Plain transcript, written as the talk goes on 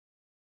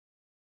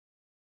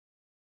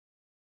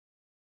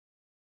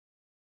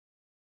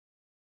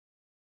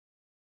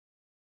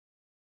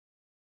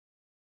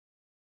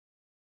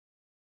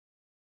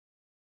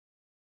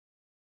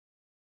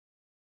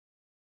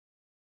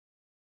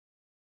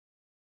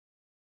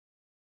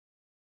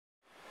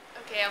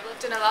Okay, I've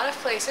lived in a lot of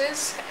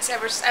places.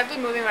 I've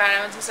been moving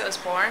around since I was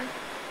born,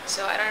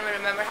 so I don't even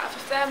remember half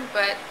of them,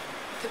 but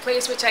the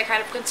place which I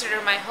kind of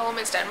consider my home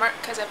is Denmark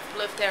because I've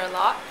lived there a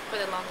lot for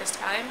the longest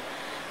time.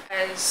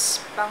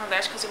 As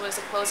Bangladesh because it was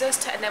the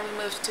closest, and then we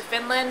moved to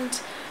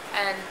Finland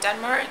and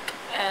Denmark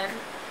and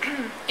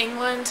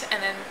England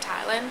and then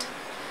Thailand.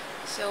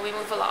 So we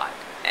move a lot,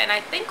 and I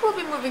think we'll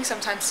be moving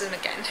sometime soon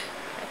again.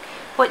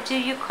 What do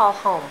you call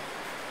home?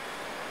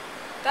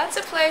 That's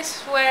a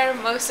place where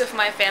most of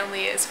my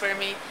family is for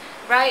me.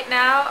 Right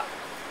now,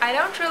 I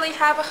don't really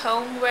have a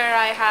home where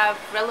I have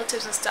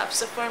relatives and stuff,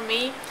 so for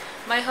me,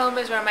 my home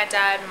is where my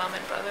dad, mom,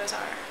 and brothers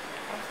are.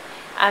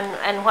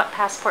 And what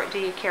passport do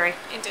you carry?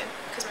 Indian,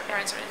 because my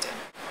parents are Indian.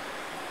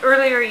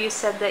 Earlier you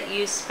said that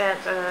you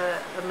spent the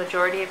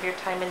majority of your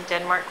time in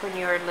Denmark when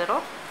you were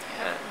little?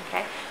 Yeah.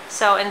 Okay.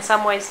 So in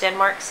some ways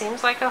Denmark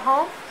seems like a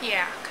home?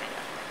 Yeah, kind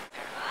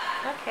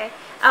of. Okay.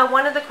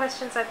 One of the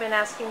questions I've been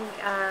asking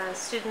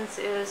students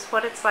is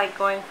what it's like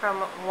going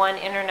from one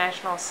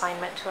international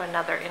assignment to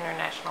another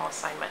international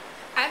assignment.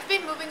 I've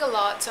been moving a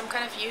lot, so I'm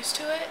kind of used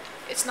to it.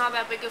 It's not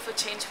that big of a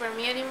change for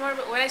me anymore,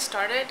 but when I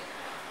started,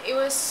 it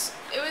was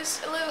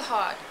a little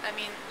hard. I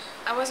mean,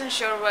 I wasn't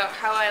sure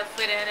how I'll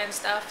fit in and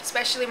stuff,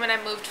 especially when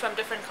I moved from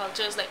different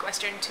cultures like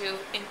Western to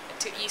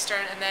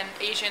Eastern and then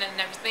Asian and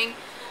everything.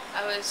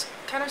 I was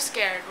kind of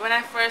scared. When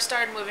I first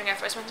started moving, I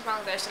first went to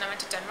Bangladesh and I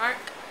went to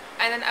Denmark,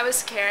 and then I was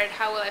scared,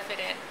 how will I fit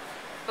in?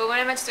 But when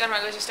I went to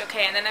Denmark, it was just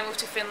okay, and then I moved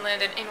to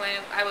Finland and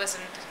England, I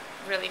wasn't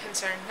really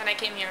concerned. When I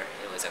came here,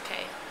 it was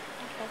okay.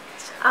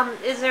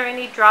 Is there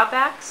any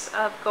drawbacks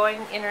of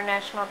going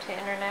international to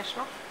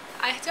international?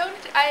 I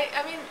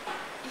mean,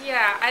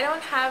 yeah, I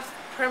don't have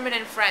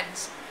permanent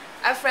friends.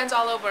 I have friends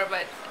all over,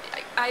 but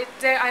I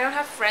don't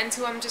have friends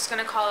who I'm just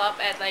gonna call up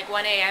at like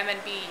 1 a.m.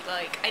 and be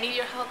like, I need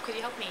your help, could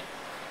you help me?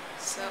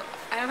 So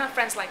I don't have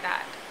friends like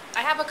that.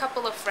 I have a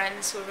couple of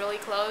friends who are really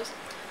close.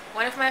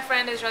 One of my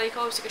friends is really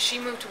close because she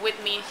moved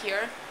with me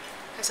here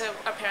because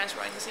our parents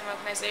were in the same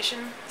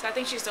organization. So I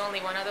think she's the only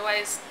one.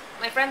 Otherwise,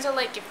 my friends are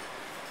like,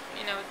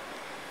 you know,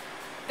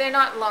 they're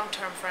not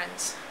long-term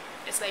friends.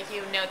 It's like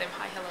you know them,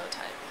 hi, hello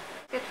type.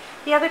 Good.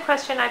 The other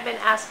question I've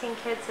been asking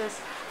kids is,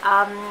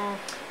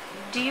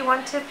 do you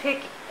want to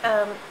pick,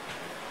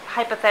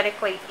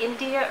 hypothetically,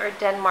 India or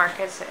Denmark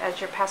as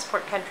your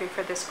passport country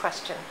for this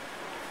question?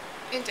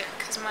 India,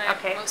 because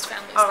most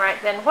families. All right,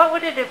 then what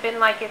would it have been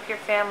like if your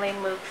family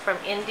moved from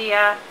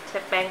India to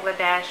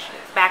Bangladesh,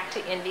 back to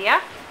India,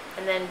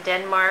 and then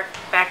Denmark,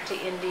 back to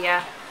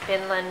India,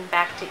 Finland,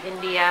 back to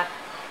India,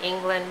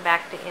 England,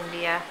 back to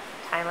India,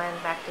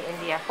 Thailand, back to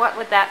India? What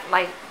would that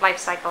life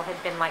cycle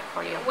have been like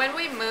for you? When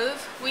we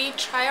move, we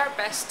try our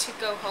best to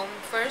go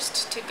home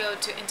first, to go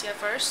to India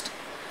first,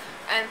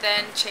 and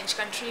then change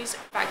countries. In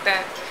fact,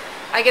 that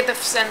I get the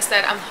sense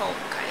that I'm home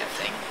kind of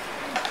thing.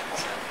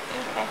 So,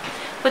 okay.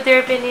 Would there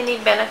have been any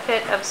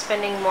benefit of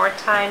spending more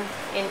time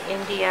in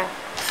India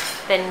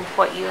than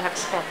what you have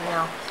spent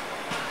now?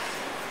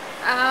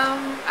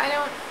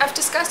 I've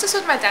discussed this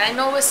with my dad. I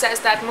know it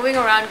says that moving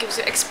around gives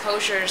you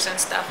exposures and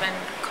stuff and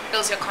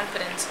builds your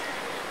confidence.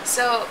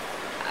 So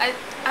I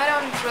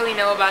don't really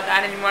know about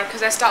that anymore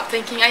because I stopped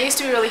thinking. I used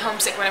to be really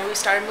homesick when we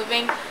started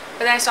moving,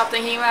 but then I stopped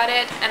thinking about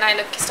it and I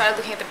started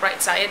looking at the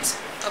bright sides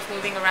of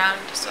moving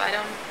around, so I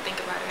don't think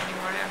about it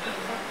anymore.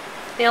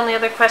 The only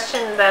other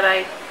question that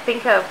I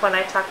think of when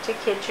I talk to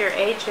kids your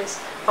age is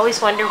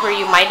always wonder where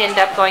you might end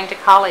up going to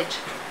college.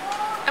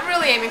 I'm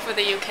really aiming for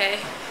the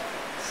UK.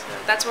 So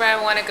that's where I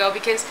want to go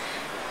because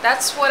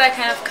that's what I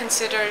kind of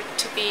consider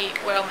to be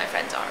where all my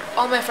friends are.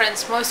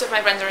 Most of my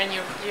friends are in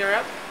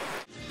Europe.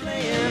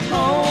 Playing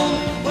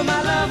home where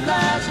my love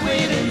lies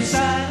waiting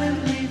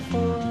silently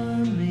for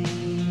me.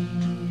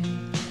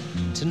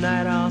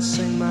 Tonight I'll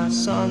sing my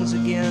songs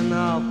again,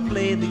 I'll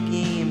play the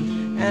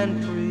game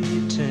and